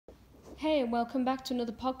Hey, and welcome back to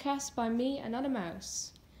another podcast by me, Another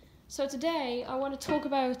Mouse. So today I want to talk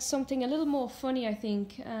about something a little more funny, I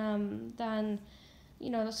think, than,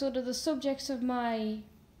 sort of the subjects of my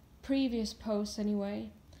previous posts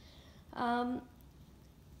anyway.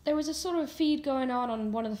 There was a sort of feed going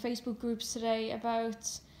on one of the Facebook groups today about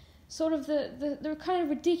sort of the kind of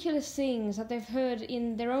ridiculous things that they've heard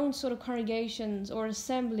in their own sort of congregations or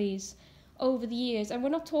assemblies over the years. And we're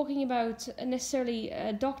not talking about necessarily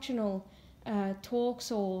doctrinal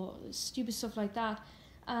talks or stupid stuff like that.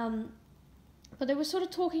 But they were sort of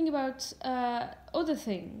talking about other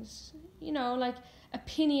things, like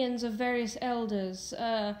opinions of various elders,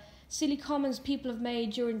 silly comments people have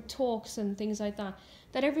made during talks and things like that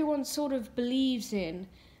everyone sort of believes in,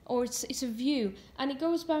 or it's a view. And it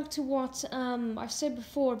goes back to what I've said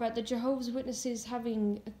before about the Jehovah's Witnesses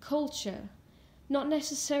having a culture, not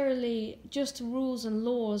necessarily just rules and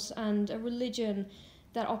laws and a religion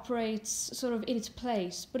that operates sort of in its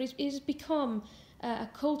place, but it has become a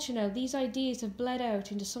culture now. These ideas have bled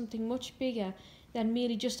out into something much bigger than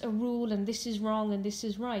merely just a rule and this is wrong and this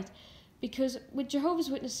is right. Because with Jehovah's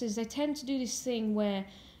Witnesses, they tend to do this thing where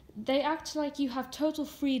they act like you have total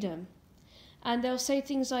freedom, and they'll say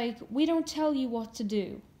things like, we don't tell you what to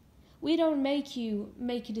do. We don't make you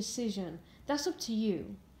make a decision. That's up to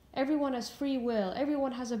you. Everyone has free will.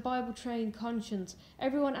 Everyone has a Bible-trained conscience.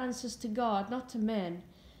 Everyone answers to God, not to men.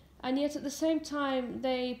 And yet at the same time,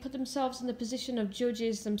 they put themselves in the position of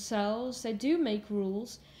judges themselves. They do make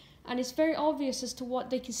rules. And it's very obvious as to what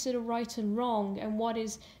they consider right and wrong and what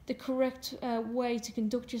is the correct way to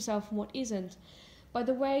conduct yourself and what isn't, by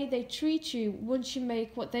the way they treat you once you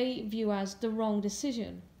make what they view as the wrong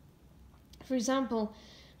decision. For example,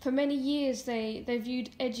 for many years they viewed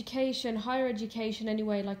education, higher education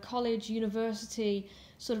anyway, like college, university,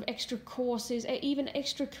 sort of extra courses, even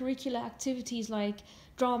extracurricular activities like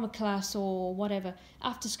drama class or whatever,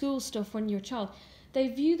 after school stuff when you're a child. They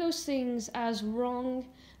view those things as wrong,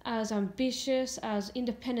 as ambitious, as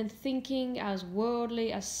independent thinking, as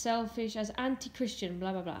worldly, as selfish, as anti-Christian,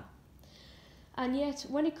 blah, blah, blah. And yet,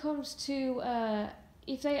 when it comes to,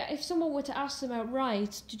 if someone were to ask them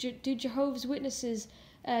outright, do Jehovah's Witnesses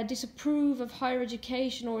disapprove of higher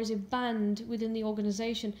education, or is it banned within the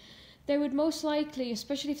organisation, they would most likely,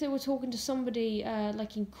 especially if they were talking to somebody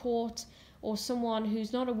like in court, or someone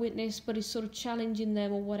who's not a witness but is sort of challenging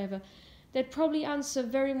them or whatever, they'd probably answer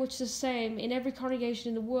very much the same in every congregation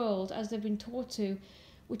in the world as they've been taught to,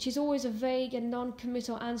 which is always a vague and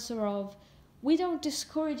non-committal answer of, we don't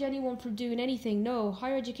discourage anyone from doing anything. No,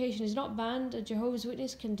 higher education is not banned. A Jehovah's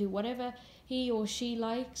Witness can do whatever he or she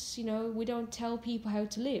likes. We don't tell people how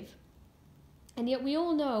to live. And yet we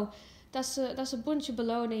all know that's a bunch of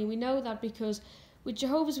baloney. We know that because with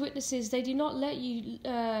Jehovah's Witnesses, they do not let you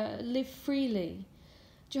live freely.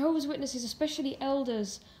 Jehovah's Witnesses, especially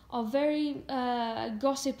elders, are very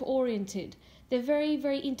gossip-oriented. They're very,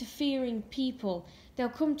 very interfering people. They'll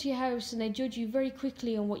come to your house and they judge you very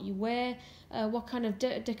quickly on what you wear, what kind of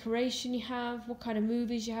decoration you have, what kind of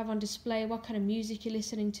movies you have on display, what kind of music you're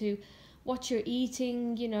listening to, what you're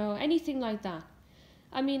eating, anything like that.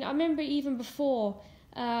 I mean, I remember even before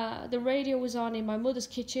the radio was on in my mother's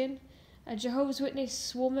kitchen, a Jehovah's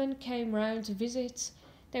Witness woman came round to visit.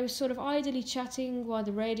 They were sort of idly chatting while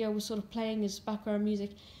the radio was sort of playing as background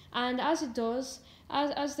music. And as it does,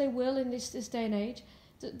 as they will in this day and age,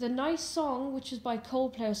 the nice song, which was by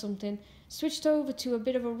Coldplay or something, switched over to a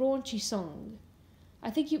bit of a raunchy song.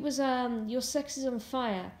 I think it was Your Sex Is on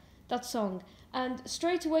Fire, that song. And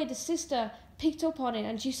straight away the sister picked up on it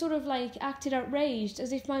and she sort of like acted outraged,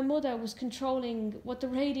 as if my mother was controlling what the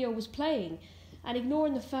radio was playing and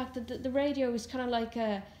ignoring the fact that the radio is kind of like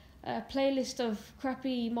a playlist of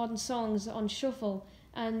crappy modern songs on shuffle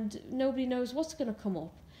and nobody knows what's going to come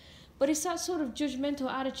up. But it's that sort of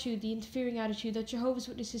judgmental attitude, the interfering attitude that Jehovah's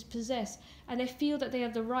Witnesses possess, and they feel that they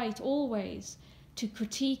have the right always to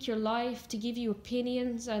critique your life, to give you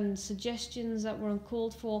opinions and suggestions that were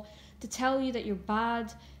uncalled for, to tell you that you're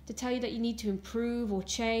bad, to tell you that you need to improve or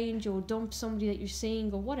change or dump somebody that you're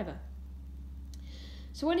seeing or whatever.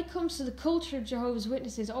 So when it comes to the culture of Jehovah's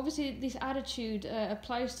Witnesses, obviously this attitude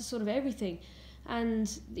applies to sort of everything, and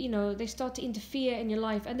they start to interfere in your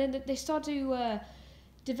life, and then they start to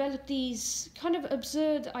develop these kind of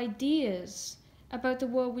absurd ideas about the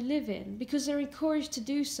world we live in because they're encouraged to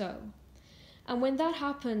do so. And when that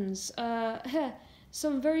happens,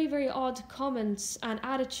 some very, very odd comments and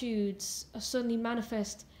attitudes suddenly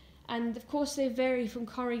manifest, and of course they vary from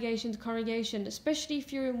congregation to congregation, especially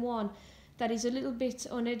if you're in one that is a little bit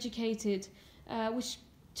uneducated, which,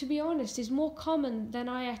 to be honest, is more common than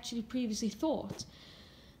I actually previously thought.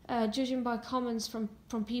 judging by comments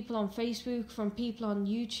from people on Facebook, from people on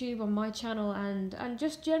YouTube, on my channel, and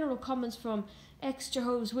just general comments from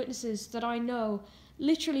ex-Jehovah's Witnesses that I know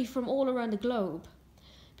literally from all around the globe.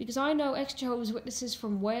 Because I know ex-Jehovah's Witnesses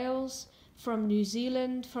from Wales, from New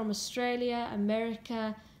Zealand, from Australia,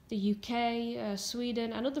 America, the UK,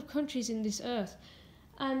 Sweden, and other countries in this earth.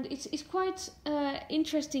 And it's quite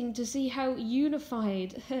interesting to see how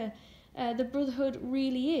unified the Brotherhood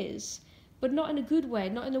really is, but not in a good way,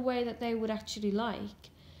 not in a way that they would actually like.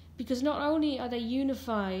 Because not only are they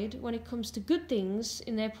unified when it comes to good things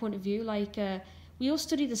in their point of view, like we all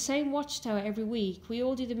study the same watchtower every week, we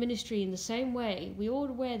all do the ministry in the same way, we all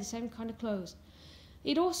wear the same kind of clothes.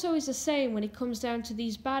 It also is the same when it comes down to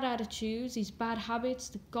these bad attitudes, these bad habits,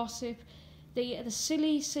 the gossip, the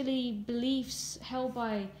silly beliefs held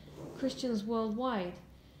by Christians worldwide.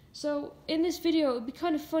 So in this video, it would be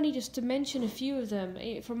kind of funny just to mention a few of them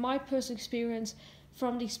from my personal experience,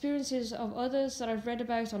 from the experiences of others that I've read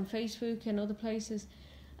about on Facebook and other places.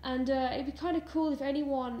 And it'd be kind of cool if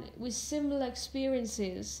anyone with similar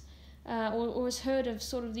experiences or has heard of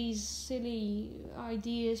sort of these silly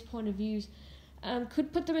ideas, point of views,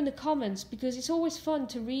 could put them in the comments, because it's always fun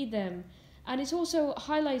to read them. And it also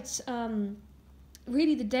highlights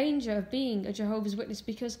really the danger of being a Jehovah's Witness,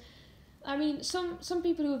 because I mean, some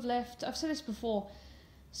people who have left, I've said this before,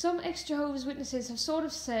 some ex-Jehovah's Witnesses have sort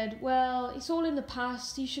of said, well, it's all in the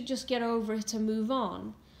past, you should just get over it and move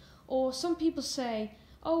on. Or some people say,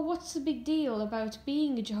 oh, what's the big deal about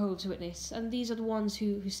being a Jehovah's Witness? And these are the ones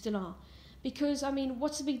who still are. Because, I mean,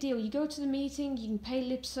 what's the big deal? You go to the meeting, you can pay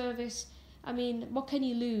lip service. I mean, what can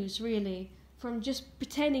you lose, really, from just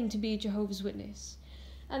pretending to be a Jehovah's Witness?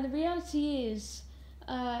 And the reality is,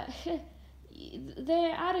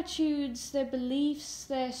 their attitudes, their beliefs,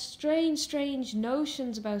 their strange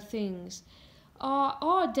notions about things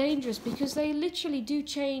are dangerous, because they literally do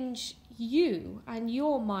change you and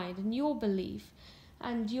your mind and your belief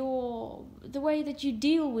and the way that you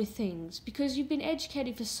deal with things, because you've been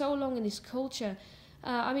educated for so long in this culture.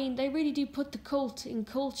 I mean, they really do put the cult in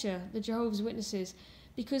culture, the Jehovah's Witnesses,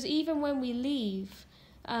 because even when we leave,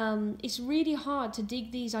 it's really hard to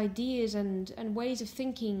dig these ideas and ways of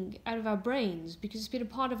thinking out of our brains, because it's been a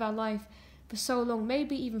part of our life for so long,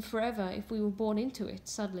 maybe even forever if we were born into it,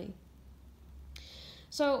 sadly.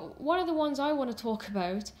 So one of the ones I want to talk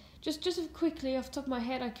about, just quickly off the top of my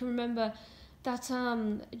head, I can remember that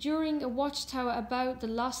during a watchtower about the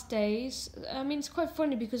last days, I mean, it's quite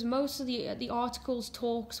funny because most of the articles,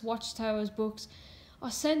 talks, watchtowers, books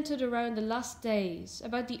are centered around the last days,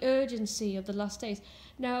 about the urgency of the last days.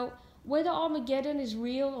 Now, whether Armageddon is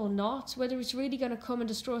real or not, whether it's really going to come and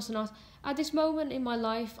destroy us or not, at this moment in my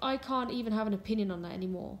life, I can't even have an opinion on that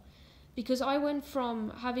anymore. Because I went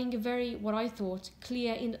from having a very, what I thought,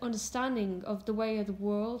 clear understanding of the way of the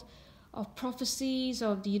world, of prophecies,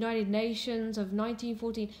 of the United Nations, of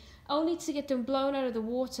 1914, only to get them blown out of the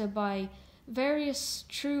water by various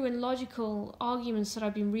true and logical arguments that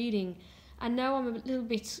I've been reading. And now I'm a little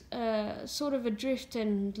bit sort of adrift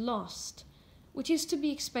and lost, which is to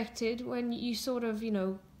be expected when you sort of,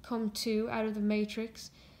 come out of the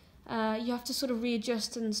matrix. You have to sort of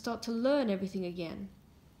readjust and start to learn everything again.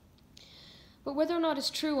 But whether or not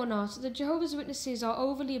it's true or not, the Jehovah's Witnesses are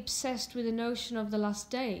overly obsessed with the notion of the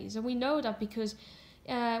last days. And we know that because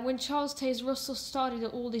when Charles Taze Russell started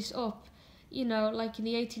all this up, like in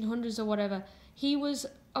the 1800s or whatever, he was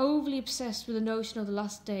overly obsessed with the notion of the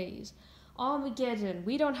last days. Armageddon,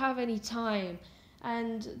 we don't have any time.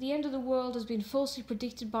 And the end of the world has been falsely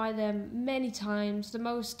predicted by them many times. The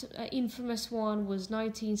most infamous one was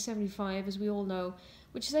 1975, as we all know,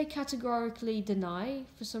 which they categorically deny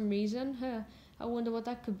for some reason. I wonder what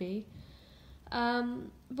that could be.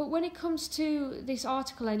 But when it comes to this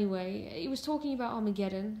article anyway, it was talking about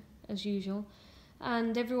Armageddon, as usual,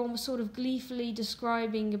 and everyone was sort of gleefully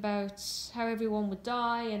describing about how everyone would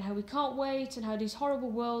die and how we can't wait and how this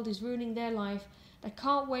horrible world is ruining their life. They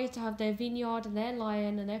can't wait to have their vineyard and their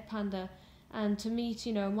lion and their panda and to meet,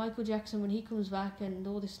 Michael Jackson when he comes back and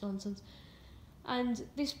all this nonsense. And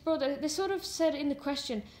this brother, they sort of said in the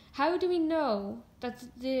question, how do we know that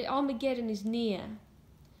the Armageddon is near?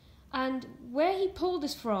 And where he pulled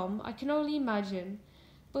this from, I can only imagine.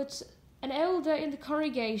 But an elder in the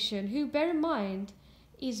congregation, who, bear in mind,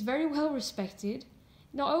 is very well respected.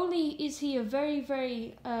 Not only is he a very,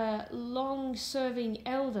 very long-serving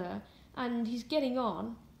elder, and he's getting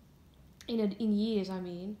on, in years, I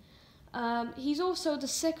mean, he's also the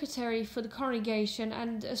secretary for the congregation,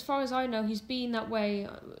 and as far as I know, he's been that way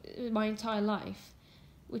my entire life,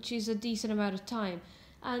 which is a decent amount of time.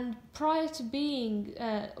 And prior to being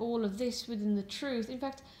all of this within the truth, in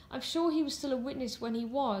fact, I'm sure he was still a witness when he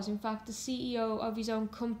was, in fact, the CEO of his own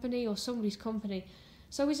company or somebody's company.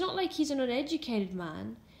 So it's not like he's an uneducated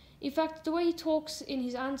man. In fact, the way he talks in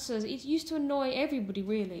his answers, it used to annoy everybody,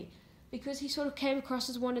 really, because he sort of came across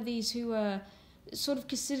as one of these who sort of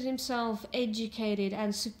considered himself educated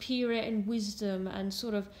and superior in wisdom and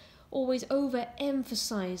sort of always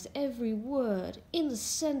overemphasized every word in the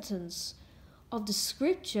sentence of the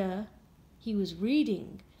scripture he was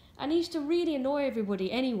reading. And he used to really annoy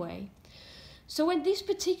everybody anyway. So when this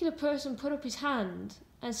particular person put up his hand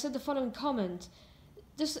and said the following comment,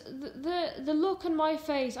 the look on my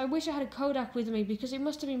face, I wish I had a Kodak with me because it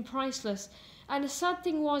must have been priceless. And the sad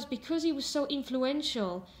thing was, because he was so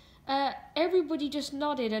influential, everybody just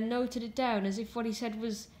nodded and noted it down as if what he said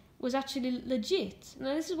was actually legit.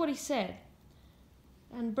 Now this is what he said,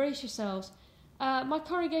 and brace yourselves. My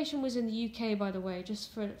congregation was in the UK, by the way,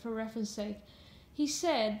 just for reference sake. He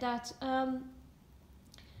said that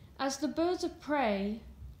as the birds of prey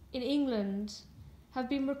in England have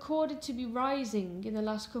been recorded to be rising in the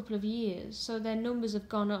last couple of years, so their numbers have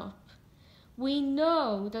gone up, we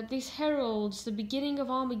know that this heralds the beginning of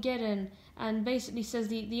Armageddon and basically says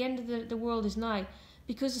the end of the world is nigh,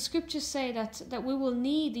 because the scriptures say that we will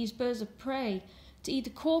need these birds of prey to eat the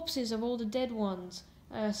corpses of all the dead ones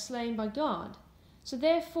slain by God. So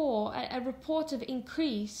therefore, a report of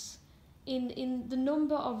increase in the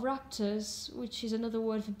number of raptors, which is another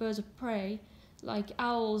word for birds of prey, like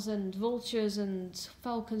owls and vultures and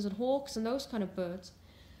falcons and hawks and those kind of birds,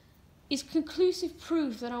 is conclusive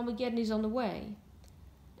proof that Armageddon is on the way.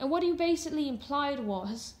 And what he basically implied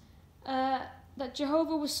was that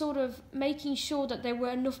Jehovah was sort of making sure that there were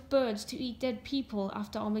enough birds to eat dead people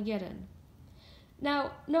after Armageddon.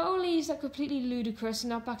 Now, not only is that completely ludicrous and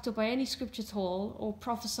not backed up by any scripture at all, or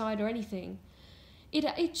prophesied or anything,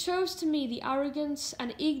 it shows to me the arrogance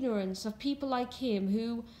and ignorance of people like him,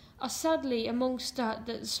 who are sadly amongst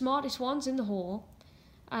the smartest ones in the hall,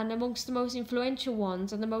 and amongst the most influential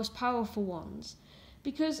ones and the most powerful ones,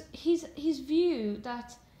 because his view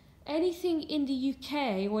that anything in the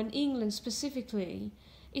UK or in England specifically,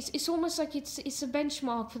 it's almost like it's a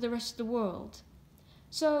benchmark for the rest of the world.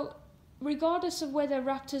 So regardless of whether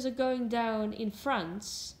raptors are going down in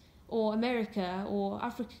France or America or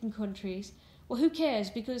African countries, well, who cares?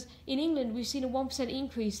 Because in England we've seen a 1%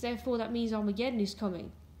 increase, therefore that means Armageddon is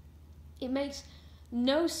coming. It makes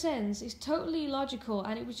no sense. It's totally illogical,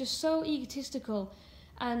 and it was just so egotistical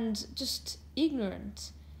and just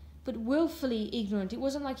ignorant, but willfully ignorant. It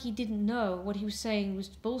wasn't like he didn't know what he was saying was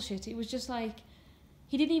bullshit. It was just like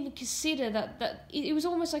he didn't even consider that it was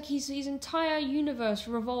almost like his entire universe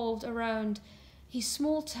revolved around his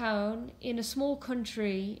small town in a small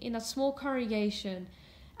country in that small congregation,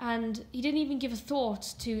 and he didn't even give a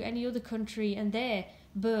thought to any other country and their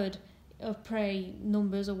bird of prey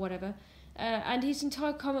numbers or whatever. And his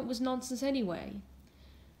entire comment was nonsense anyway.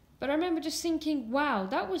 But I remember just thinking, wow,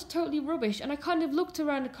 that was totally rubbish. And I kind of looked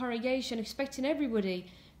around the congregation expecting everybody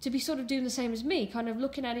to be sort of doing the same as me, kind of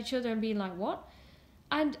looking at each other and being like, what?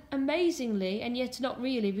 And amazingly, and yet not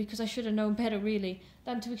really, because I should have known better really,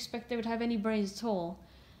 than to expect they would have any brains at all,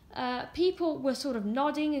 people were sort of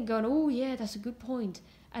nodding and going, oh yeah, that's a good point,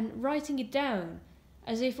 and writing it down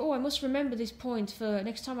as if, oh, I must remember this point for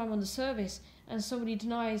next time I'm on the service and somebody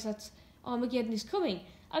denies that Armageddon is coming.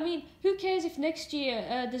 I mean, who cares if next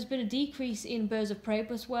year there's been a decrease in birds of prey,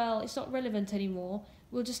 but well, it's not relevant anymore.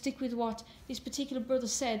 We'll just stick with what this particular brother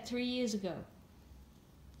said 3 years ago.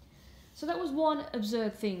 So that was one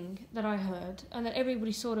absurd thing that I heard, and that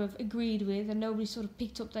everybody sort of agreed with, and nobody sort of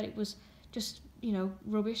picked up that it was just,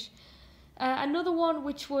 rubbish. Another one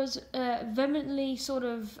which was vehemently sort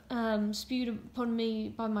of spewed upon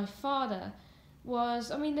me by my father was,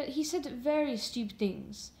 that he said various stupid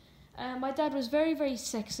things. My dad was very, very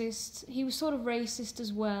sexist. He was sort of racist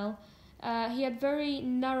as well. He had very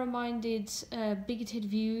narrow-minded, bigoted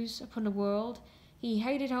views upon the world. He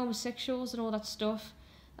hated homosexuals and all that stuff.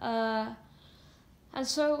 And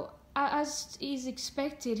so, as is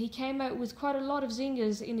expected, he came out with quite a lot of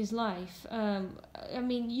zingers in his life.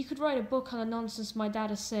 You could write a book on the nonsense my dad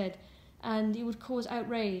has said, and it would cause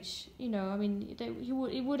outrage.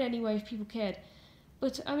 It would anyway if people cared.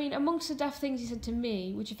 But, amongst the daft things he said to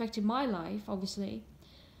me, which affected my life, obviously,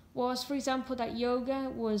 was, for example, that yoga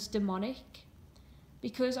was demonic.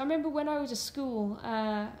 Because I remember when I was at school,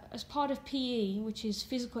 as part of PE, which is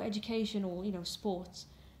physical education or, sports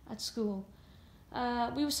at school,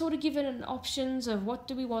 we were sort of given options of what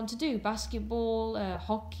do we want to do, basketball,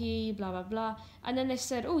 hockey, blah, blah, blah. And then they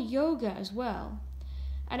said, oh, yoga as well.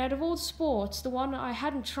 And out of all the sports, the one I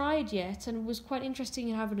hadn't tried yet and was quite interesting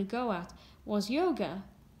in having a go at was yoga.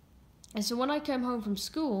 And so when I came home from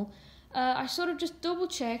school, I sort of just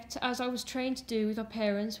double-checked, as I was trained to do with our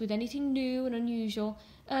parents, with anything new and unusual,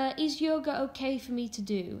 is yoga okay for me to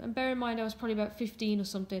do? And bear in mind, I was probably about 15 or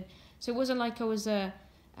something, so it wasn't like I was a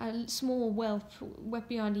small wet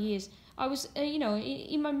behind the ears. I was,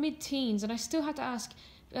 in my mid-teens, and I still had to ask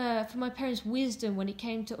for my parents' wisdom when it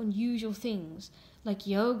came to unusual things, like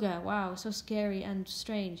yoga. Wow, so scary and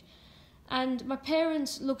strange. And my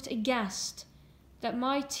parents looked aghast that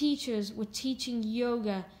my teachers were teaching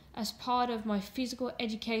yoga as part of my physical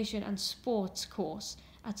education and sports course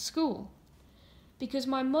at school. Because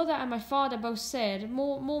my mother and my father both said,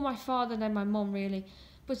 more my father than my mum really,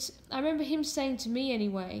 but I remember him saying to me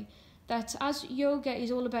anyway, that as yoga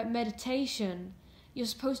is all about meditation, you're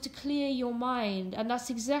supposed to clear your mind, and that's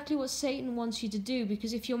exactly what Satan wants you to do,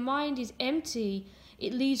 because if your mind is empty,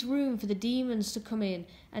 it leaves room for the demons to come in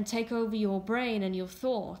and take over your brain and your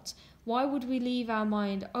thoughts. Why would we leave our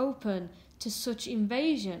mind open to such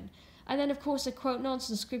invasion? And then, of course, they quote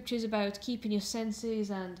nonsense scriptures about keeping your senses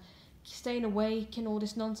and staying awake and all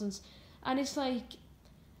this nonsense. And it's like,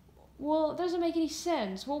 well, that doesn't make any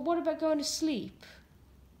sense. Well, what about going to sleep?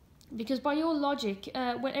 Because by your logic,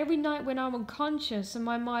 when every night when I'm unconscious and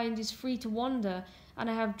my mind is free to wander and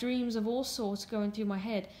I have dreams of all sorts going through my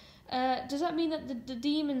head, does that mean that the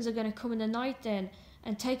demons are going to come in the night then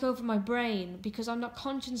and take over my brain because I'm not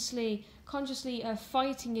consciously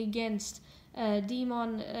fighting against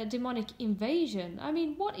demonic invasion? I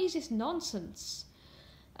mean, what is this nonsense?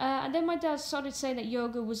 And then my dad started saying that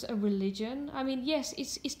yoga was a religion. I mean, yes,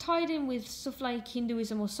 it's tied in with stuff like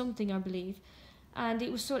Hinduism or something, I believe. And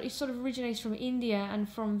it sort of originates from India and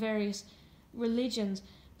from various religions.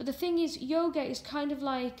 But the thing is, yoga is kind of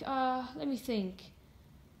like, let me think.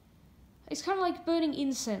 It's kind of like burning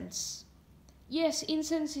incense. Yes,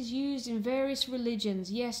 incense is used in various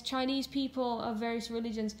religions. Yes, Chinese people of various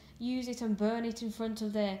religions use it and burn it in front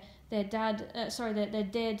of their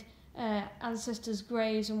dead ancestors'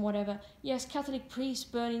 graves and whatever. Yes, Catholic priests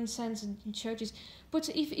burn incense in churches. But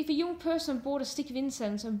if a young person bought a stick of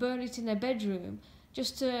incense and burned it in their bedroom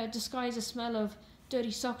just to disguise the smell of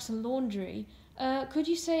dirty socks and laundry, could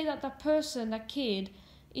you say that that kid,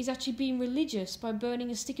 is actually being religious by burning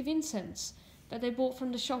a stick of incense that they bought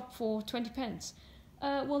from the shop for 20 pence?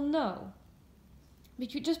 Well, no.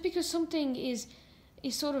 Just because something is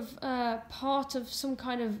sort of part of some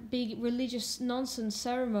kind of big religious nonsense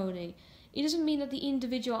ceremony, it doesn't mean that the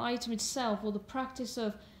individual item itself or the practice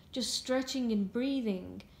of just stretching and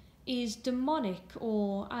breathing is demonic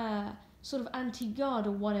or sort of anti-God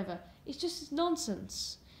or whatever. It's just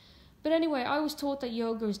nonsense. But anyway, I was taught that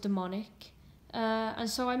yoga is demonic, and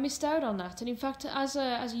so I missed out on that. And in fact, as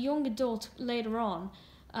a young adult later on,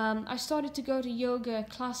 I started to go to yoga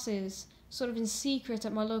classes sort of in secret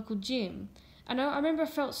at my local gym. And I remember I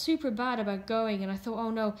felt super bad about going, and I thought,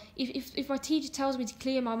 oh no, if my teacher tells me to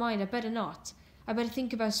clear my mind, I better not. I better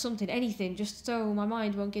think about something, anything, just so my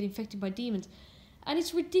mind won't get infected by demons. And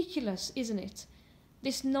it's ridiculous, isn't it?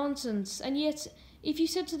 This nonsense. And yet, if you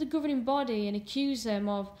said to the governing body and accuse them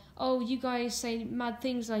of, oh, you guys say mad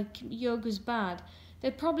things like yoga's bad,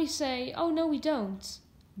 they'd probably say, oh, no, we don't.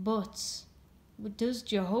 But does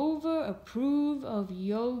Jehovah approve of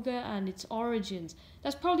yoga and its origins?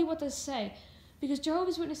 That's probably what they'd say. Because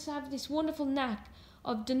Jehovah's Witnesses have this wonderful knack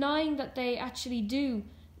of denying that they actually do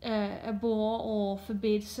abhor or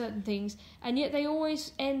forbid certain things, and yet they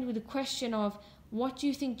always end with a question of, what do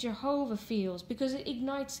you think Jehovah feels? Because it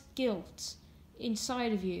ignites guilt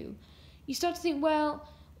inside of you. You start to think, well,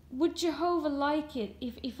 would Jehovah like it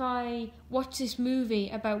if I watch this movie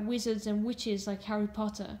about wizards and witches like Harry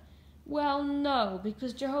Potter? Well, no,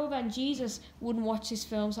 because Jehovah and Jesus wouldn't watch this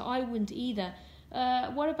film, so I wouldn't either.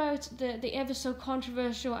 What about the ever so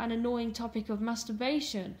controversial and annoying topic of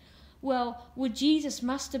masturbation? Well, would Jesus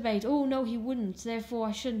masturbate? Oh, no, he wouldn't, therefore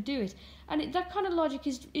I shouldn't do it. And that kind of logic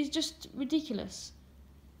is just ridiculous.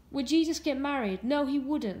 Would Jesus get married? No, he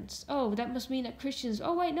wouldn't. Oh, that must mean that Christians...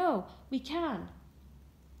 Oh, wait, no, we can.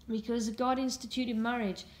 Because God instituted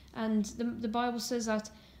marriage, and the Bible says that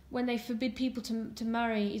when they forbid people to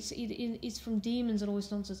marry, it's from demons and all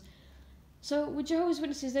this nonsense. So with Jehovah's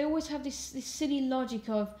Witnesses, they always have this silly logic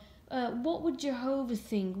of, what would Jehovah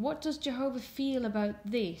think? What does Jehovah feel about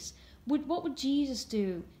this? What would Jesus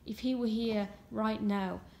do if he were here right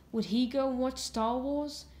now? Would he go and watch Star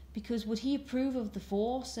Wars? Because would he approve of the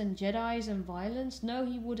Force and Jedis and violence? No,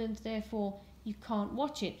 he wouldn't, therefore you can't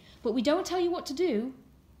watch it. But we don't tell you what to do.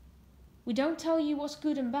 We don't tell you what's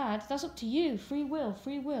good and bad. That's up to you. Free will,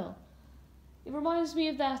 free will. It reminds me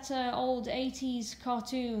of that old 80s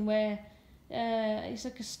cartoon where it's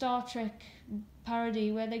like a Star Trek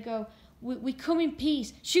parody where they go, we come in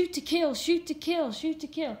peace, shoot to kill, shoot to kill, shoot to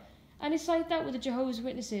kill. And it's like that with the Jehovah's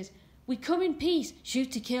Witnesses. We come in peace,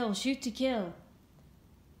 shoot to kill, shoot to kill.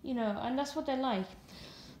 You know, and that's what they're like.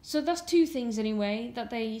 So that's two things anyway that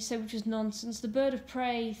they said which was nonsense. The bird of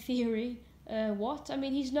prey theory, what? I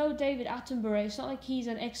mean, he's no David Attenborough. It's not like he's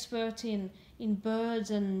an expert in birds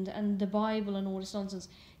and the Bible and all this nonsense.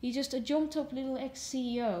 He's just a jumped up little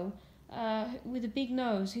ex-CEO with a big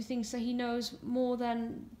nose who thinks that he knows more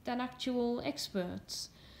than actual experts.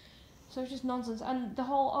 So it's just nonsense. And the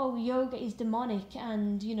whole, yoga is demonic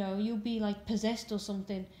and, you know, you'll be like possessed or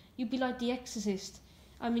something. You'll be like the Exorcist.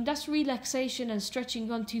 I mean, that's relaxation and stretching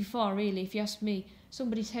gone too far, really, if you ask me.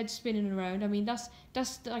 Somebody's head spinning around. I mean, that's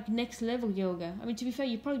like next level yoga. I mean, to be fair,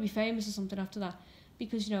 you'd probably be famous or something after that.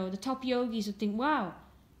 Because, you know, the top yogis would think, wow,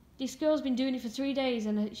 this girl's been doing it for 3 days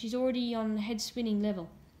and she's already on head spinning level.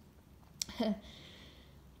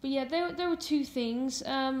 But yeah, there were two things.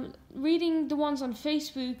 Reading the ones on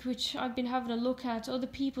Facebook, which I've been having a look at, other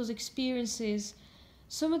people's experiences,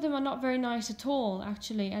 some of them are not very nice at all,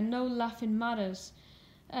 actually, and no laughing matters.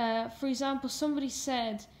 For example, somebody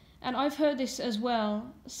said, and I've heard this as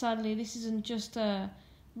well, sadly, this isn't just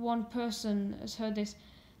one person has heard this,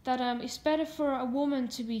 that it's better for a woman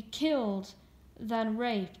to be killed than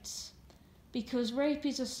raped, because rape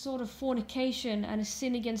is a sort of fornication and a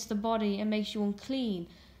sin against the body and makes you unclean.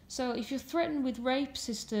 So if you're threatened with rape,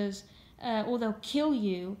 sisters, or they'll kill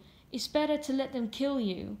you, it's better to let them kill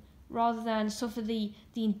you rather than suffer the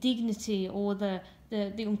indignity or the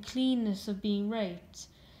uncleanness of being raped.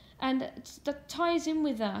 And that ties in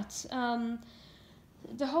with that.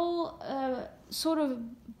 The whole sort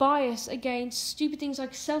of bias against stupid things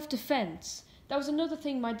like self-defense. That was another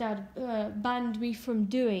thing my dad banned me from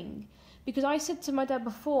doing. Because I said to my dad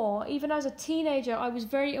before, even as a teenager, I was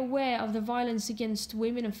very aware of the violence against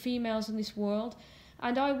women and females in this world.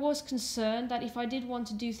 And I was concerned that if I did want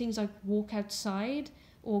to do things like walk outside,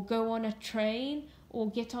 or go on a train,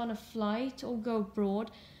 or get on a flight, or go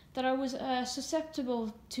abroad, that I was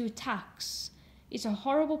susceptible to attacks. It's a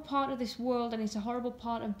horrible part of this world, and it's a horrible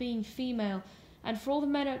part of being female. And for all the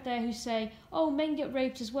men out there who say, oh, men get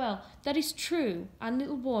raped as well, that is true, and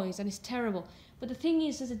little boys, and it's terrible. But the thing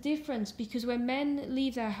is, there's a difference, because when men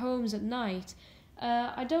leave their homes at night,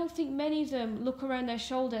 I don't think many of them look around their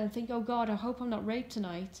shoulder and think, oh God, I hope I'm not raped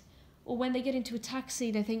tonight. Or when they get into a taxi,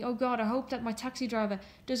 they think, oh God, I hope that my taxi driver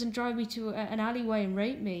doesn't drive me to an alleyway and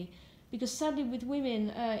rape me. Because sadly with women,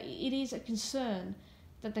 it is a concern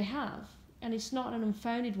that they have, and it's not an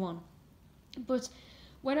unfounded one. But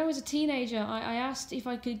when I was a teenager, I asked if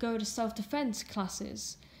I could go to self-defense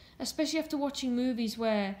classes, especially after watching movies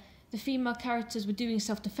where the female characters were doing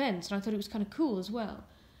self-defense, and I thought it was kind of cool as well.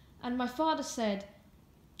 And my father said,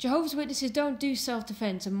 Jehovah's Witnesses don't do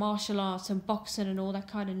self-defense and martial arts and boxing and all that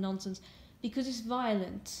kind of nonsense because it's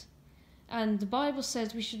violent. And the Bible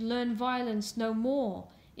says we should learn violence no more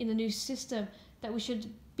in the new system, that we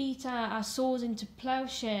should beat our swords into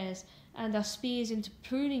plowshares and our spears into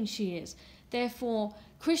pruning shears. Therefore,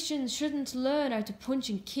 Christians shouldn't learn how to punch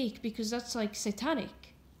and kick because that's like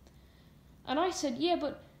satanic. And I said, yeah,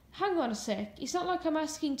 but hang on a sec. It's not like I'm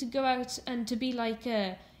asking to go out and to be like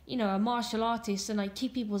a martial artist and like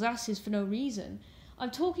kick people's asses for no reason.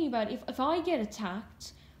 I'm talking about if I get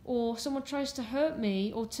attacked or someone tries to hurt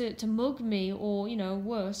me or to mug me or,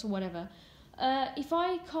 worse or whatever, if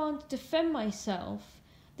I can't defend myself,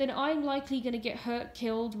 then I'm likely going to get hurt,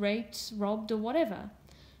 killed, raped, robbed or whatever.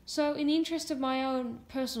 So in the interest of my own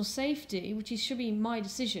personal safety, which should be my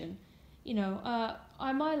decision,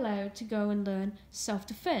 am I allowed to go and learn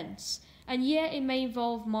self-defense? And yeah, it may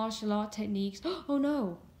involve martial art techniques. Oh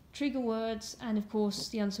no, trigger words, and of course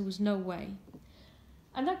the answer was no way.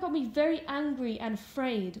 And that got me very angry and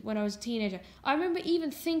afraid when I was a teenager. I remember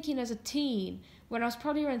even thinking as a teen, when I was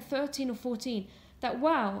probably around 13 or 14, that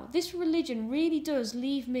wow, this religion really does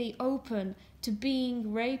leave me open to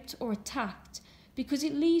being raped or attacked, because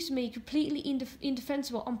it leaves me completely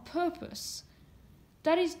indefensible on purpose.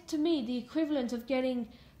 That is, to me, the equivalent of getting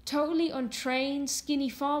totally untrained, skinny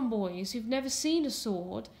farm boys who've never seen a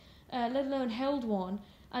sword, let alone held one,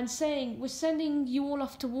 and saying, we're sending you all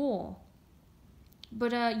off to war.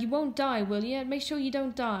 But you won't die, will you? Make sure you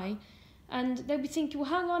don't die. And they'll be thinking, well,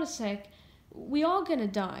 hang on a sec, we are going to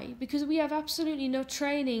die because we have absolutely no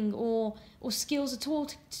training or skills at all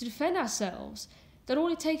to defend ourselves. That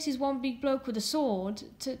all it takes is one big bloke with a sword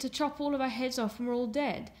to chop all of our heads off and we're all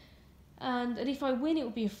dead. And if I win, it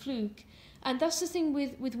will be a fluke. And that's the thing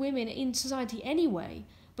with women in society anyway,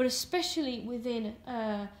 but especially within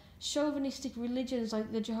chauvinistic religions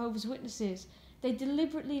like the Jehovah's Witnesses, they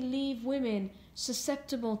deliberately leave women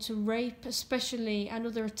susceptible to rape especially and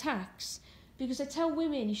other attacks, because they tell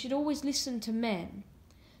women you should always listen to men.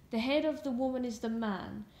 The head of the woman is the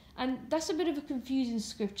man. And that's a bit of a confusing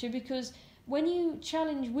scripture, because when you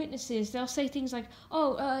challenge witnesses, they'll say things like,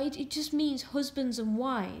 it just means husbands and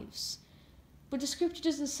wives. But the scripture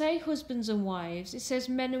doesn't say husbands and wives, it says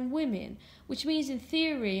men and women, which means in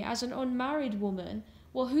theory, as an unmarried woman,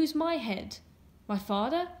 well, who's my head? My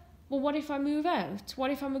father? Well, what if I move out?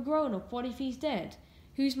 What if I'm a grown-up? What if he's dead?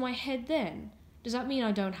 Who's my head then? Does that mean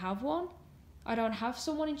I don't have one? I don't have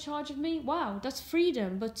someone in charge of me? Wow, that's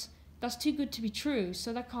freedom, but that's too good to be true,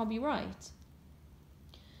 so that can't be right.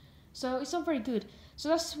 So it's not very good. So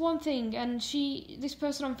that's one thing, and this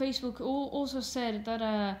person on Facebook also said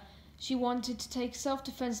that she wanted to take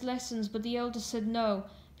self-defense lessons, but the elders said no,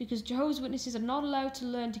 because Jehovah's Witnesses are not allowed to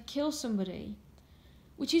learn to kill somebody.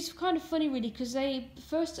 Which is kind of funny, really, because they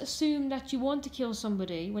first assume that you want to kill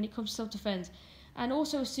somebody when it comes to self-defense, and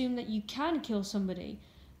also assume that you can kill somebody.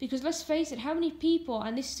 Because let's face it, how many people,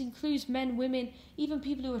 and this includes men, women, even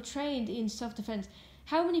people who are trained in self-defense,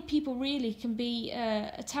 how many people really can be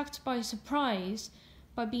attacked by surprise,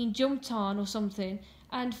 by being jumped on or something,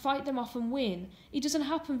 and fight them off and win? It doesn't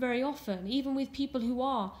happen very often, even with people who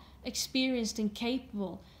are experienced and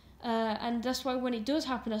capable. And that's why when it does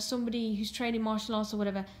happen, that somebody who's trained in martial arts or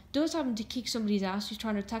whatever does happen to kick somebody's ass who's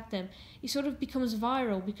trying to attack them, it sort of becomes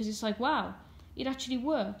viral, because it's like, wow, it actually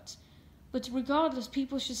worked. But regardless,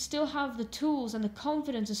 people should still have the tools and the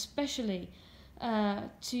confidence, especially,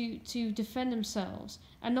 to defend themselves,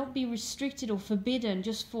 and not be restricted or forbidden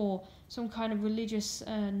just for some kind of religious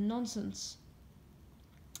nonsense.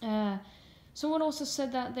 Someone also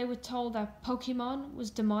said that they were told that Pokemon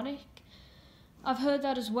was demonic. I've heard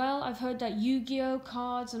that as well. I've heard that Yu-Gi-Oh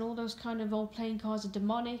cards and all those kind of role-playing cards are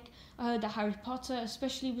demonic. I heard that Harry Potter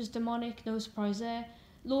especially was demonic, no surprise there.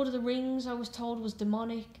 Lord of the Rings, I was told, was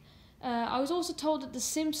demonic. I was also told that The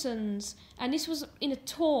Simpsons, and this was in a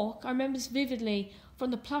talk, I remember this vividly, from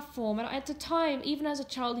the platform, and at the time, even as a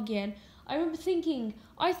child again, I remember thinking,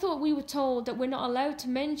 I thought we were told that we're not allowed to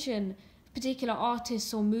mention particular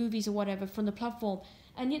artists or movies or whatever from the platform,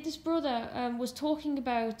 and yet this brother was talking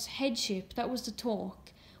about headship. That was the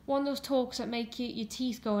talk. One of those talks that make your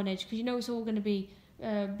teeth go on edge, because you know it's all going to be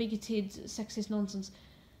bigoted, sexist nonsense.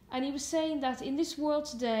 And he was saying that in this world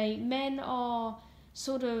today, men are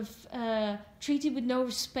sort of treated with no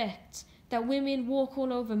respect, that women walk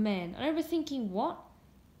all over men. And I remember thinking, what?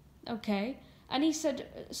 Okay. And he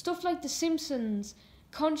said stuff like The Simpsons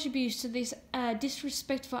contributes to this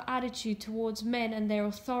disrespectful attitude towards men and their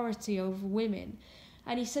authority over women.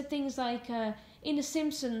 And he said things like, in The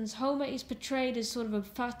Simpsons, Homer is portrayed as sort of a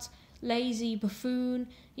fat, lazy buffoon.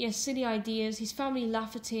 He has silly ideas. His family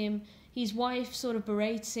laugh at him. His wife sort of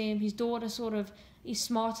berates him. His daughter sort of is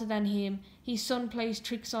smarter than him. His son plays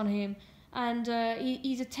tricks on him. And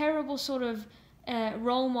he's a terrible sort of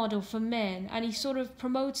role model for men. And he sort of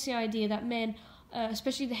promotes the idea that men,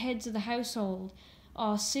 especially the heads of the household,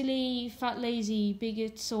 are silly, fat, lazy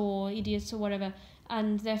bigots or idiots or whatever.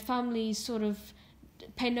 And their families sort of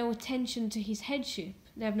pay no attention to his headship.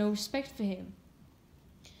 They have no respect for him.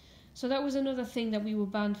 So that was another thing that we were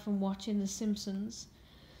banned from watching, The Simpsons.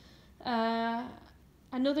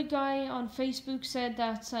 Another guy on Facebook said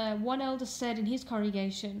that one elder said in his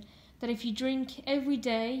congregation that if you drink every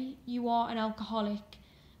day, you are an alcoholic.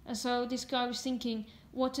 And so this guy was thinking,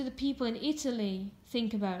 what do the people in Italy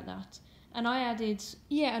think about that? And I added,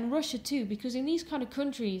 yeah, and Russia too, because in these kind of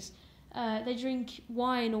countries, they drink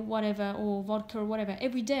wine or whatever, or vodka or whatever,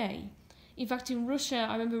 every day. In fact, in Russia,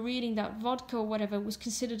 I remember reading that vodka or whatever was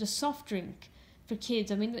considered a soft drink for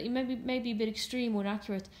kids. I mean, it may be a bit extreme or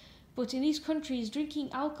inaccurate, but in these countries,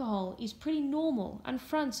 drinking alcohol is pretty normal, and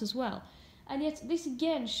France as well. And yet this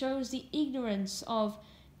again shows the ignorance of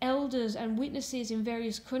elders and witnesses in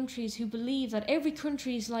various countries who believe that every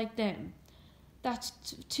country is like them. That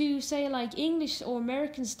to say, like English or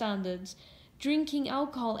American standards, drinking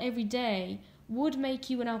alcohol every day would make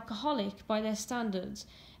you an alcoholic by their standards.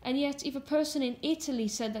 And yet if a person in Italy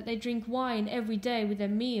said that they drink wine every day with their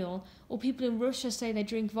meal, or people in Russia say they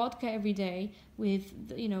drink vodka every day with,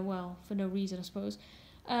 well, for no reason I suppose,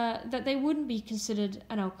 that they wouldn't be considered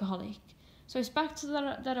an alcoholic. So it's back to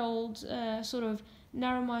that old sort of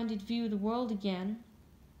narrow-minded view of the world again.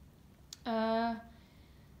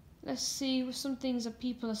 Let's see some things that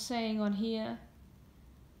people are saying on here.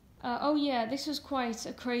 Oh yeah, this was quite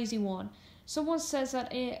a crazy one. Someone says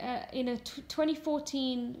that in a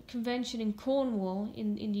 2014 convention in Cornwall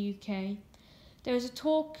in the UK, there was a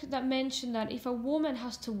talk that mentioned that if a woman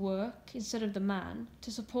has to work instead of the man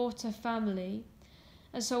to support her family,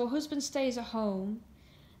 and so her husband stays at home,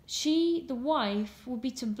 she, the wife, would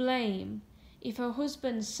be to blame if her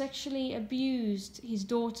husband sexually abused his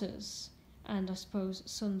daughters, and I suppose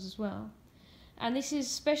sons as well. And this is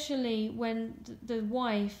especially when the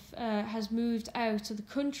wife has moved out of the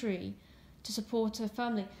country to support her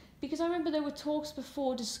family. Because I remember there were talks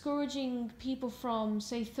before discouraging people from,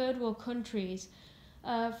 say, third world countries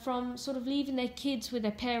from sort of leaving their kids with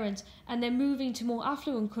their parents and then moving to more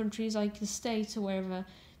affluent countries like the States or wherever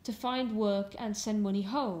to find work and send money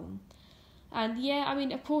home. And yeah, I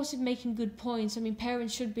mean, of course, it's making good points. I mean,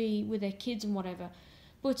 parents should be with their kids and whatever.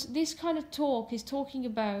 But this kind of talk is talking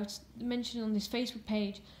about, mentioned on this Facebook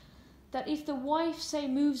page, that if the wife, say,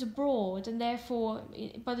 moves abroad and therefore,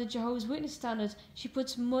 by the Jehovah's Witness standards, she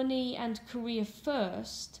puts money and career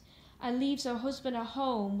first and leaves her husband at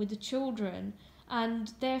home with the children,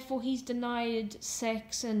 and therefore he's denied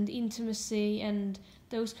sex and intimacy and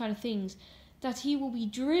those kind of things, that he will be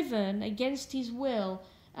driven against his will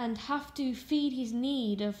and have to feed his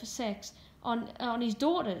need of sex on his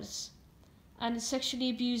daughters and sexually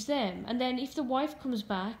abuse them. And then if the wife comes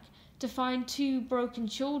back to find two broken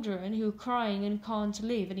children who are crying and can't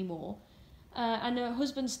live anymore, and her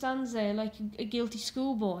husband stands there like a guilty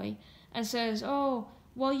schoolboy and says, "Oh,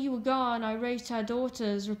 while you were gone, I raped our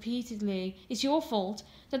daughters repeatedly. It's your fault."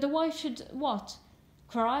 That the wife should, what?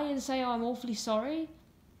 Cry and say, "Oh, I'm awfully sorry.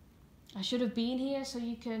 I should have been here so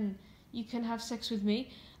you can have sex with me."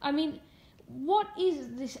 I mean, what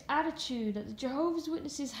is this attitude that the Jehovah's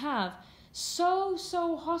Witnesses have? So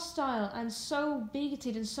hostile and so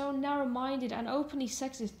bigoted and so narrow-minded and openly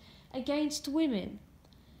sexist against women.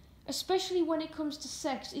 Especially when it comes to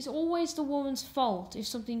sex, it's always the woman's fault if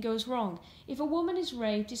something goes wrong. If a woman is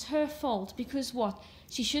raped, it's her fault because what?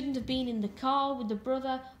 She shouldn't have been in the car with the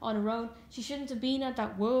brother on her own. She shouldn't have been at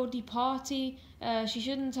that worldly party. She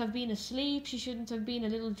shouldn't have been asleep. She shouldn't have been a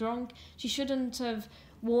little drunk. She shouldn't have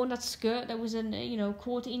worn that skirt that was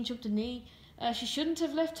quarter inch up the knee. She shouldn't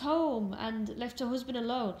have left home and left her husband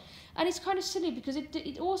alone. And it's kind of silly because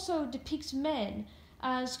it also depicts men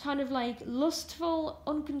as kind of like lustful,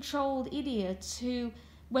 uncontrolled idiots who,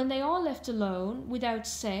 when they are left alone without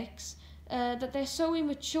sex, that they're so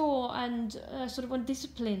immature and sort of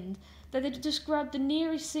undisciplined that they just grab the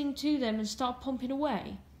nearest thing to them and start pumping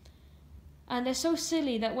away. And they're so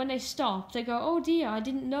silly that when they stop, they go, "Oh dear, I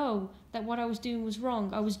didn't know that what I was doing was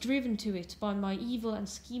wrong. I was driven to it by my evil and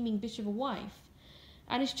scheming bitch of a wife."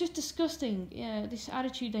 And it's just disgusting, this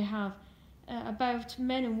attitude they have about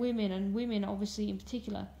men and women obviously in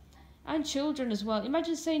particular, and children as well.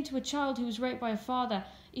 Imagine saying to a child who was raped by a father,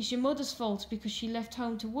 "It's your mother's fault because she left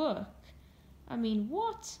home to work." I mean,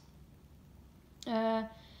 what? And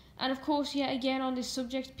of course, again on this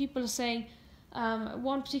subject, people are saying,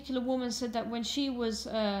 one particular woman said that when she was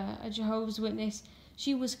a Jehovah's Witness,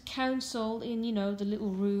 she was counselled in, the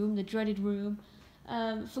little room, the dreaded room,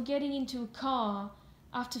 for getting into a car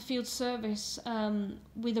after field service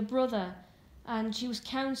with a brother, and she was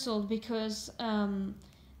counselled because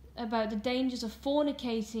about the dangers of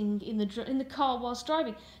fornicating in the car whilst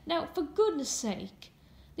driving. Now, for goodness sake,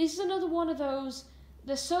 this is another one of those.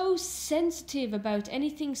 They're so sensitive about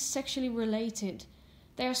anything sexually related.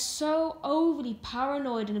 They are so overly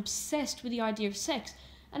paranoid and obsessed with the idea of sex.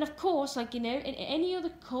 And of course, like in any other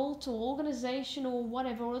cult or organisation or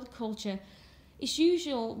whatever, or other culture, it's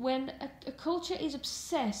usual when a culture is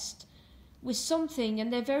obsessed with something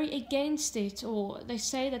and they're very against it, or they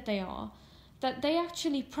say that they are, that they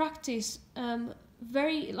actually practice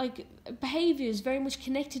very behaviours very much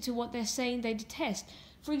connected to what they're saying they detest.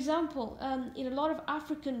 For example, in a lot of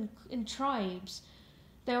African tribes,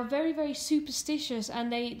 they are very, very superstitious,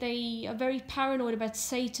 and they are very paranoid about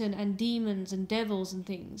Satan and demons and devils and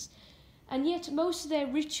things. And yet most of their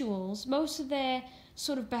rituals, most of their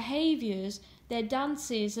sort of behaviours, their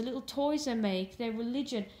dances, the little toys they make, their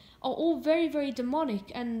religion, are all very, very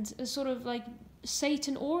demonic and sort of like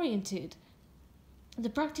Satan-oriented. The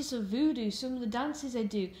practice of voodoo, some of the dances they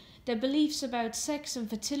do, their beliefs about sex and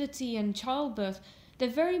fertility and childbirth, they're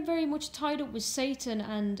very, very much tied up with Satan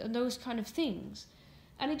and those kind of things.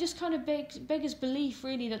 And it just kind of beggars belief,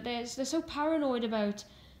 really, that they're so paranoid about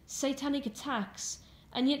satanic attacks,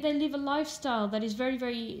 and yet they live a lifestyle that is very,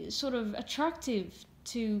 very sort of attractive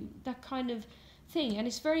to that kind of thing. And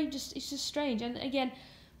it's just strange. And again,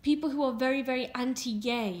 people who are very, very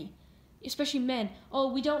anti-gay, especially men,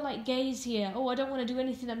 "Oh, we don't like gays here. Oh, I don't want to do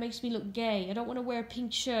anything that makes me look gay. I don't want to wear a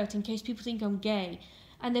pink shirt in case people think I'm gay."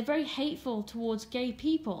 And they're very hateful towards gay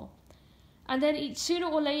people. And then sooner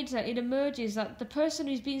or later it emerges that the person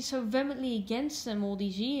who's been so vehemently against them all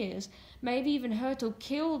these years, maybe even hurt or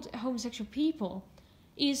killed homosexual people,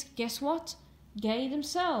 is, guess what? Gay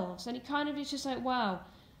themselves. And it kind of is just like, wow,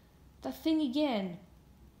 that thing again.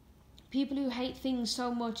 People who hate things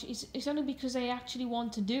so much, it's only because they actually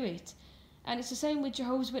want to do it. And it's the same with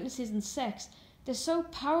Jehovah's Witnesses and sex. They're so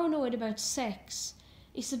paranoid about sex.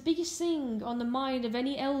 It's the biggest thing on the mind of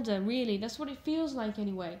any elder, really. That's what it feels like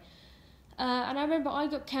anyway. And I remember I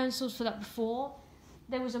got counselled for that before.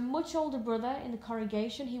 There was a much older brother in the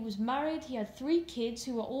congregation. He was married. He had 3 kids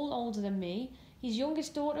who were all older than me. His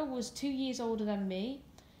youngest daughter was 2 years older than me.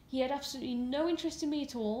 He had absolutely no interest in me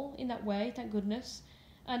at all in that way, thank goodness.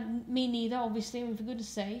 And me neither, obviously, I mean, for goodness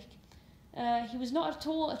sake. He was not at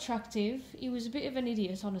all attractive. He was a bit of an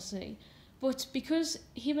idiot, honestly. But because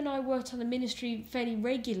him and I worked on the ministry fairly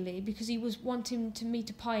regularly, because he was wanting me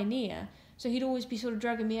to pioneer, so he'd always be sort of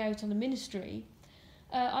dragging me out on the ministry,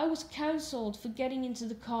 I was counselled for getting into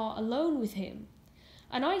the car alone with him.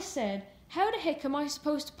 And I said, how the heck am I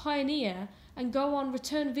supposed to pioneer and go on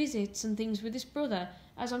return visits and things with this brother,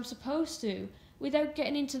 as I'm supposed to, without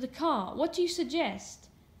getting into the car? What do you suggest?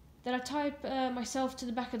 That I tie myself to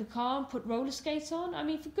the back of the car and put roller skates on? I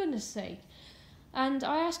mean, for goodness sake. And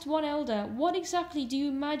I asked one elder, what exactly do you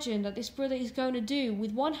imagine that this brother is going to do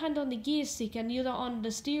with one hand on the gear stick and the other on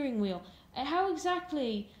the steering wheel? How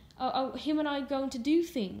exactly are him and I going to do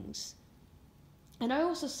things? And I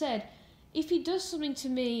also said, if he does something to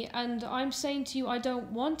me and I'm saying to you I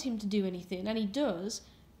don't want him to do anything, and he does,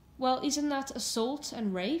 well, isn't that assault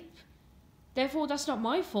and rape? Therefore, that's not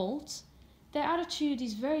my fault. Their attitude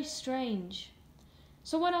is very strange.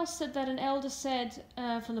 Someone else said that an elder said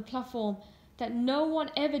from the platform that no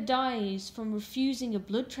one ever dies from refusing a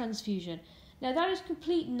blood transfusion. Now that is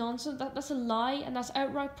complete nonsense. That's a lie, and that's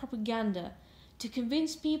outright propaganda. To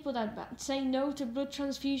convince people that saying no to blood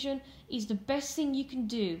transfusion is the best thing you can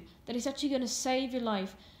do, that it's actually going to save your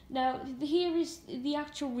life. Now, here is the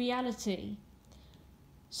actual reality.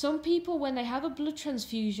 Some people, when they have a blood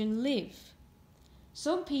transfusion, live.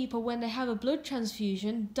 Some people, when they have a blood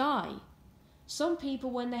transfusion, die. Some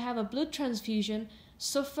people, when they have a blood transfusion,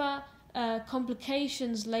 suffer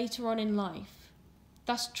complications later on in life.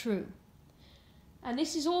 That's true. And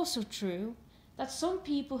this is also true that some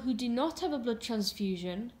people who do not have a blood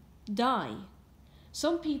transfusion die.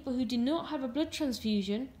 Some people who do not have a blood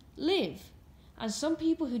transfusion live. And some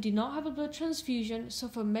people who do not have a blood transfusion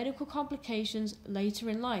suffer medical complications later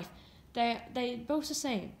in life. They're both the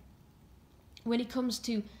same. When it comes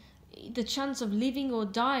to the chance of living or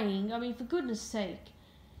dying, I mean, for goodness sake,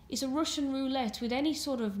 it's a Russian roulette with any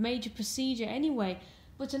sort of major procedure anyway.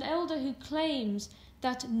 But an elder who claims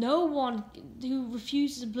that no one who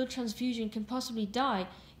refuses a blood transfusion can possibly die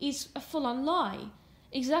is a full-on lie.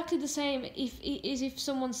 Exactly the same as if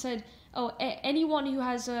someone said, oh, anyone who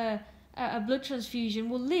has a blood transfusion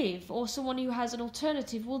will live, or someone who has an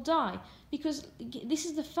alternative will die. Because this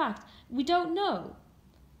is the fact. We don't know.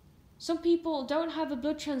 Some people don't have a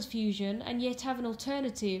blood transfusion and yet have an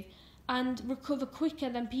alternative and recover quicker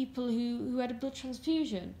than people who had a blood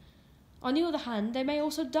transfusion. On the other hand, they may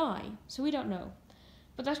also die, so we don't know.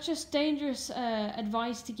 But that's just dangerous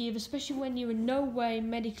advice to give, especially when you're in no way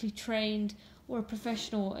medically trained or a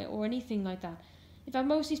professional or anything like that. In fact,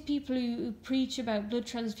 most of these people who preach about blood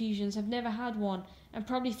transfusions have never had one and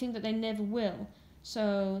probably think that they never will,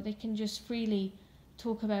 so they can just freely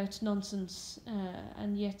talk about nonsense,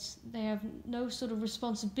 and yet they have no sort of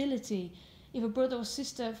responsibility. If a brother or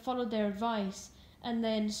sister followed their advice and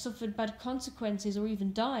then suffered bad consequences or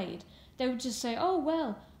even died, they would just say, oh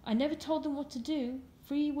well, I never told them what to do.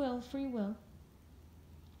 Free will, free will.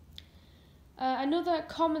 Another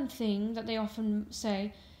common thing that they often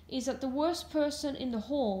say is that the worst person in the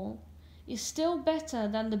hall is still better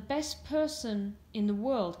than the best person in the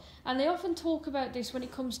world. And they often talk about this when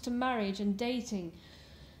it comes to marriage and dating.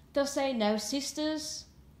 They'll say, now sisters,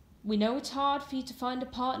 we know it's hard for you to find a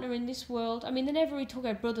partner in this world. I mean, they never really talk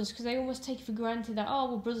about brothers because they almost take it for granted that, oh,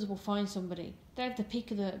 well, brothers will find somebody. They have the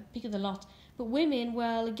pick of the lot. But women,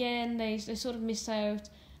 well, again, they sort of miss out.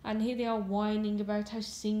 And here they are whining about how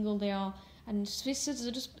single they are. And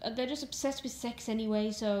sisters they're just obsessed with sex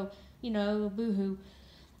anyway, so, you know, boo-hoo.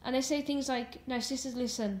 And they say things like, now sisters,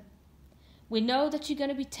 listen, we know that you're going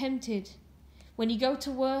to be tempted. When you go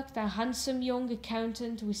to work, that handsome young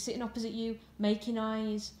accountant who is sitting opposite you, making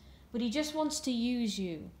eyes, but he just wants to use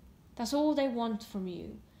you. That's all they want from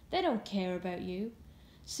you. They don't care about you.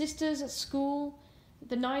 Sisters at school,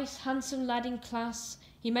 the nice, handsome lad in class,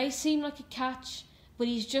 he may seem like a catch, but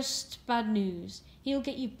he's just bad news. He'll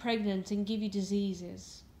get you pregnant and give you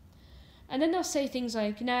diseases. And then they'll say things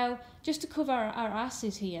like, now, just to cover our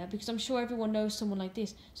asses here, because I'm sure everyone knows someone like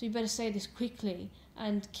this, so you better say this quickly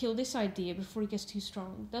and kill this idea before it gets too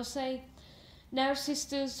strong. They'll say, now,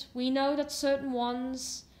 sisters, we know that certain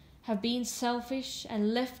ones have been selfish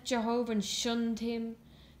and left Jehovah and shunned him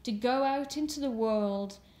to go out into the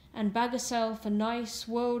world and bag herself a nice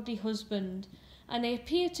worldly husband, and they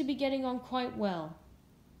appear to be getting on quite well.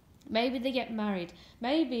 Maybe they get married,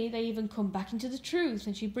 maybe they even come back into the truth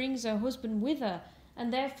and she brings her husband with her,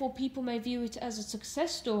 and therefore people may view it as a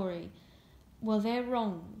success story. Well, they're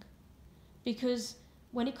wrong. Because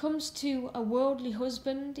when it comes to a worldly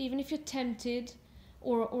husband, even if you're tempted,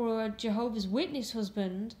 or a Jehovah's Witness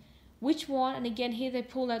husband, which one, and again here they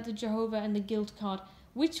pull out the Jehovah and the guilt card,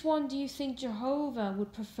 which one do you think Jehovah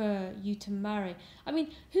would prefer you to marry? I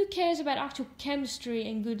mean, who cares about actual chemistry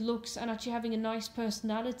and good looks and actually having a nice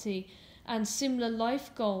personality and similar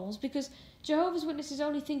life goals? Because Jehovah's Witnesses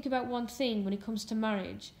only think about one thing when it comes to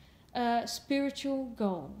marriage, spiritual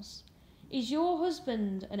goals. Is your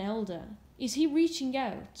husband an elder? Is he reaching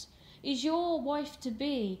out? Is your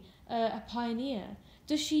wife-to-be a pioneer?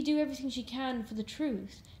 Does she do everything she can for the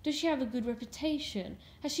truth? Does she have a good reputation?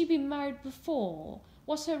 Has she been married before?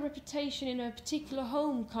 What's her reputation in a particular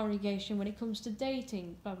home congregation when it comes to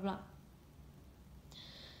dating? Blah, blah, blah.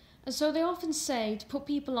 And so they often say, to put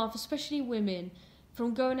people off, especially women,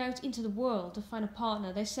 from going out into the world to find a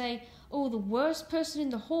partner, they say, oh, the worst person in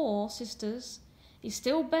the hall, sisters, is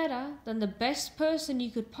still better than the best person you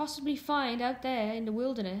could possibly find out there in the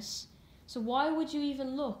wilderness. So why would you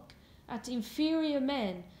even look at inferior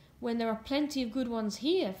men when there are plenty of good ones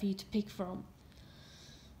here for you to pick from?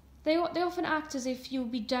 They often act as if you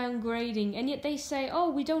would be downgrading, and yet they say,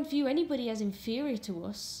 oh, we don't view anybody as inferior to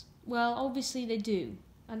us. Well, obviously they do,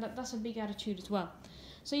 and that's a big attitude as well.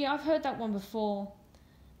 So yeah, I've heard that one before,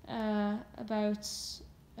 about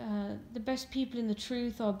the best people in the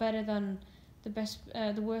truth are better than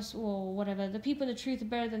the worst, or whatever. The people in the truth are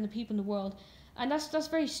better than the people in the world, and that's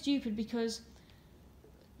very stupid, because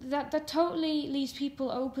that totally leaves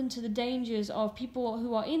people open to the dangers of people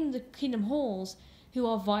who are in the kingdom halls, who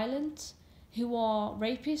are violent, who are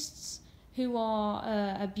rapists, who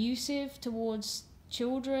are abusive towards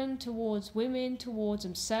children, towards women, towards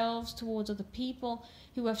themselves, towards other people,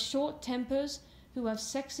 who have short tempers, who have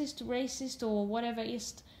sexist, racist, or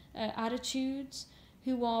whateverist attitudes,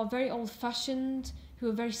 who are very old-fashioned, who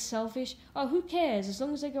are very selfish. Oh, who cares? As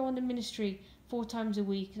long as they go on the ministry 4 times a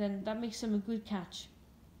week, then that makes them a good catch.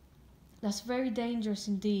 That's very dangerous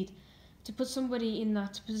indeed, to put somebody in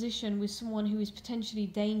that position with someone who is potentially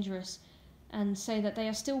dangerous and say that they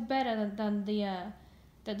are still better than the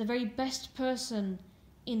very best person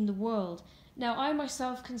in the world. Now, I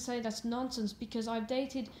myself can say that's nonsense, because I've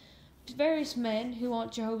dated various men who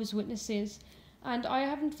aren't Jehovah's Witnesses, and I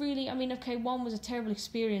haven't really, I mean, okay, one was a terrible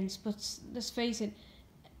experience, but let's face it,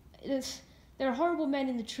 there are horrible men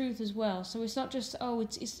in the truth as well, so it's not just, oh,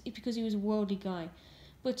 it's because he was a worldly guy.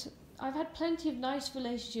 But I've had plenty of nice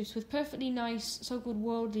relationships with perfectly nice, so-called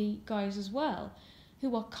worldly guys as well,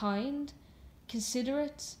 who are kind,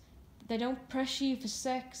 considerate, they don't pressure you for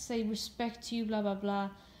sex, they respect you, blah, blah, blah.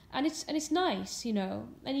 And it's nice, you know.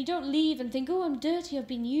 And you don't leave and think, oh, I'm dirty, I've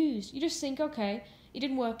been used. You just think, okay, it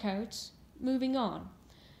didn't work out, moving on.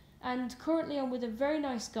 And currently I'm with a very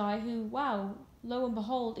nice guy who, wow, lo and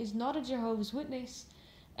behold, is not a Jehovah's Witness,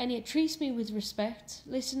 and yet treats me with respect,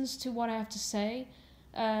 listens to what I have to say,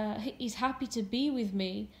 he's happy to be with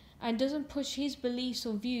me, and doesn't push his beliefs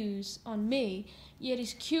or views on me, yet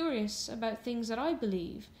is curious about things that I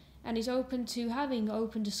believe, and is open to having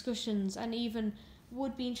open discussions, and even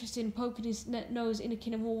would be interested in poking his nose in a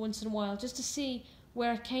kingdom hall once in a while, just to see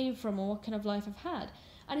where I came from or what kind of life I've had.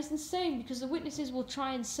 And it's insane, because the witnesses will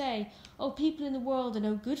try and say, oh, people in the world are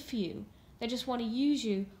no good for you, they just want to use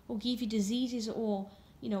you or give you diseases or,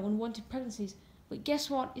 you know, unwanted pregnancies. But guess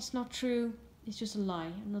what? It's not true. It's just a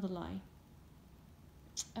lie, another lie.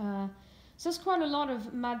 So there's quite a lot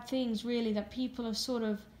of mad things, really, that people have sort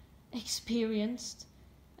of experienced.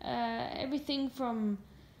 Everything from,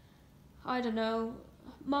 I don't know,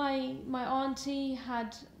 my auntie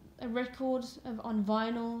had a record on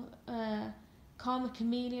vinyl, Karma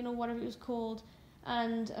Chameleon or whatever it was called,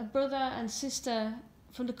 and a brother and sister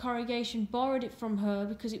from the congregation borrowed it from her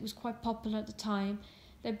because it was quite popular at the time.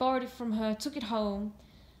 They borrowed it from her, took it home.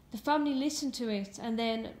 The family listened to it, and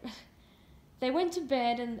then they went to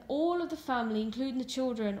bed, and all of the family, including the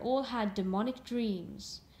children, all had demonic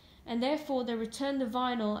dreams. And therefore they returned the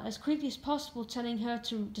vinyl as quickly as possible, telling her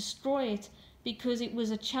to destroy it because it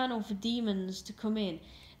was a channel for demons to come in.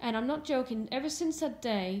 And I'm not joking, ever since that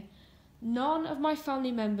day, None of my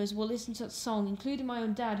family members will listen to that song, including my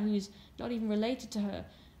own dad, who is not even related to her.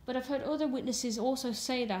 But I've heard other witnesses also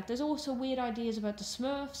say that. There's also weird ideas about the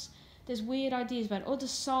Smurfs. There's weird ideas about other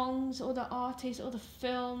songs, other artists, other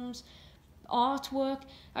films, artwork.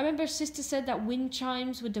 I remember a sister said that wind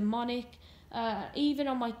chimes were demonic. Even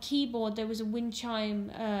on my keyboard there was a wind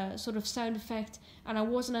chime sort of sound effect, and I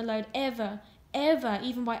wasn't allowed ever,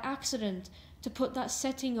 even by accident, to put that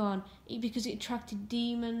setting on because it attracted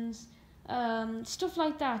demons. Stuff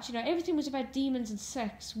like that, you know, everything was about demons and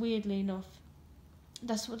sex, weirdly enough.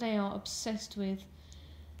 That's what they are obsessed with.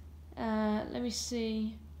 Let me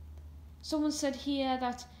see. Someone said here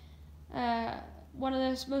that one of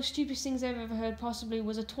the most stupidest things I've ever heard possibly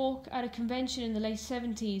was a talk at a convention in the late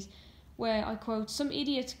 70s where, I quote, some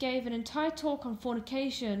idiot gave an entire talk on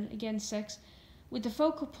fornication, again sex, with the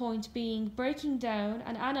focal point being breaking down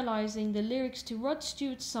and analysing the lyrics to Rod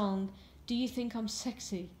Stewart's song, Do You Think I'm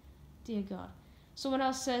Sexy? Dear God. Someone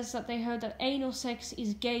else says that they heard that anal sex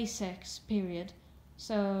is gay sex, period.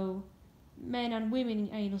 So men and women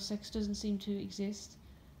in anal sex doesn't seem to exist.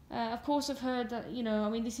 Of course I've heard that, you know, I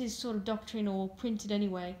mean this is sort of doctrinal, printed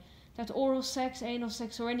anyway, that oral sex, anal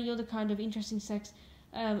sex or any other kind of interesting sex,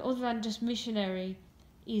 other than just missionary,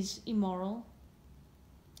 is immoral.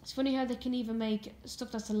 It's funny how they can even make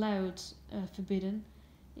stuff that's allowed forbidden.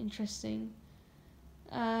 Interesting.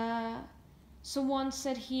 Someone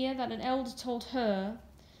said here that an elder told her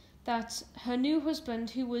that her new husband,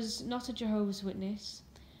 who was not a Jehovah's Witness,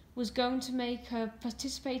 was going to make her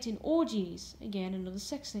participate in orgies, again another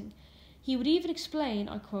sex thing. He would even explain,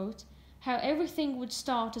 I quote, how everything would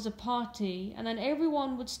start as a party and then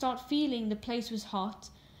everyone would start feeling the place was hot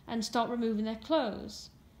and start removing their clothes.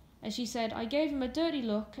 And she said, I gave him a dirty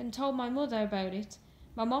look and told my mother about it.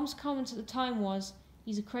 My mom's comment at the time was,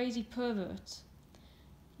 he's a crazy pervert.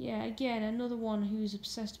 Yeah, again, another one who's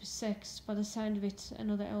obsessed with sex, by the sound of it,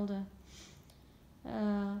 another elder.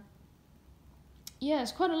 Yeah,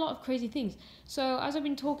 it's quite a lot of crazy things. So, as I've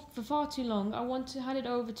been talking for far too long, I want to hand it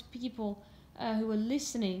over to people who are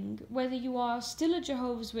listening, whether you are still a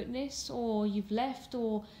Jehovah's Witness, or you've left,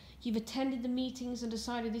 or you've attended the meetings and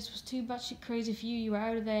decided this was too batshit crazy for you, you were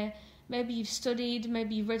out of there. Maybe you've studied,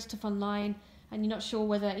 maybe you've read stuff online, and you're not sure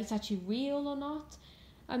whether it's actually real or not.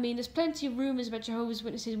 I mean, there's plenty of rumours about Jehovah's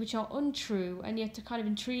Witnesses which are untrue, and yet they're kind of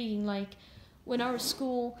intriguing. Like, when I was at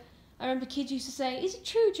school, I remember kids used to say, is it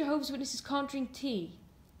true Jehovah's Witnesses can't drink tea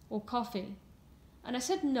or coffee? And I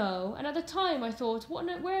said no, and at the time I thought,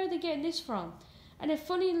 where are they getting this from? And then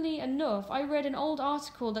funnily enough, I read an old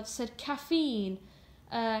article that said caffeine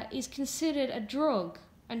is considered a drug,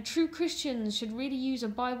 and true Christians should really use a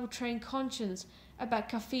Bible-trained conscience about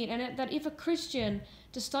caffeine, and that if a Christian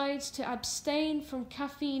decides to abstain from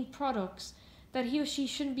caffeine products, that he or she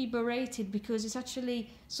shouldn't be berated because it's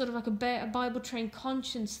actually sort of like a Bible-trained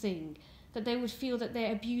conscience thing, that they would feel that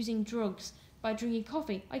they're abusing drugs by drinking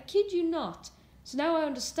coffee. I kid you not. So now I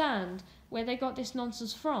understand where they got this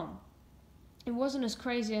nonsense from. It wasn't as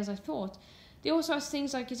crazy as I thought. They also asked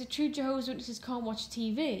things like, is it true Jehovah's Witnesses can't watch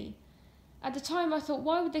TV? At the time I thought,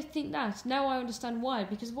 why would they think that? Now I understand why,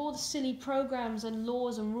 because of all the silly programs and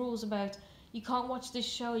laws and rules about you can't watch this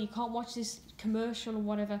show, you can't watch this commercial or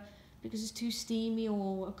whatever, because it's too steamy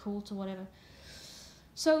or occult or whatever.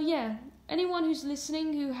 So yeah, anyone who's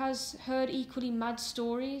listening who has heard equally mad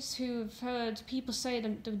stories, who've heard people say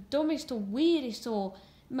the dumbest or weirdest or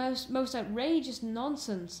most outrageous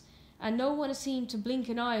nonsense, and no one has seemed to blink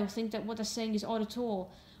an eye or think that what they're saying is odd at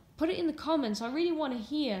all, put it in the comments. I really want to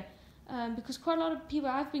hear, because quite a lot of people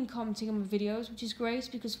have been commenting on my videos, which is great,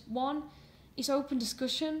 because one, it's open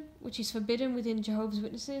discussion, which is forbidden within Jehovah's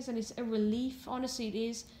Witnesses, and it's a relief, honestly it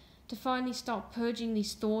is, to finally start purging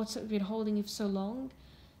these thoughts that we've been holding for so long.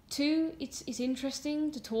 Two, it's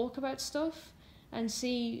interesting to talk about stuff and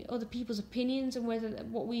see other people's opinions and whether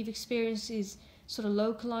what we've experienced is sort of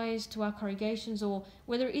localized to our congregations, or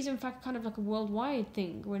whether it is in fact kind of like a worldwide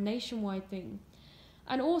thing or a nationwide thing.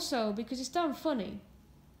 And also because it's damn funny,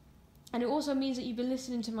 and it also means that you've been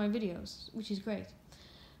listening to my videos, which is great.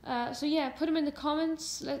 So yeah, put them in the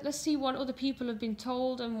comments. Let's see what other people have been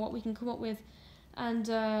told and what we can come up with.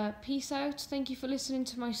 And peace out. Thank you for listening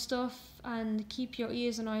to my stuff, and keep your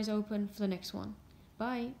ears and eyes open for the next one.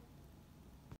 Bye.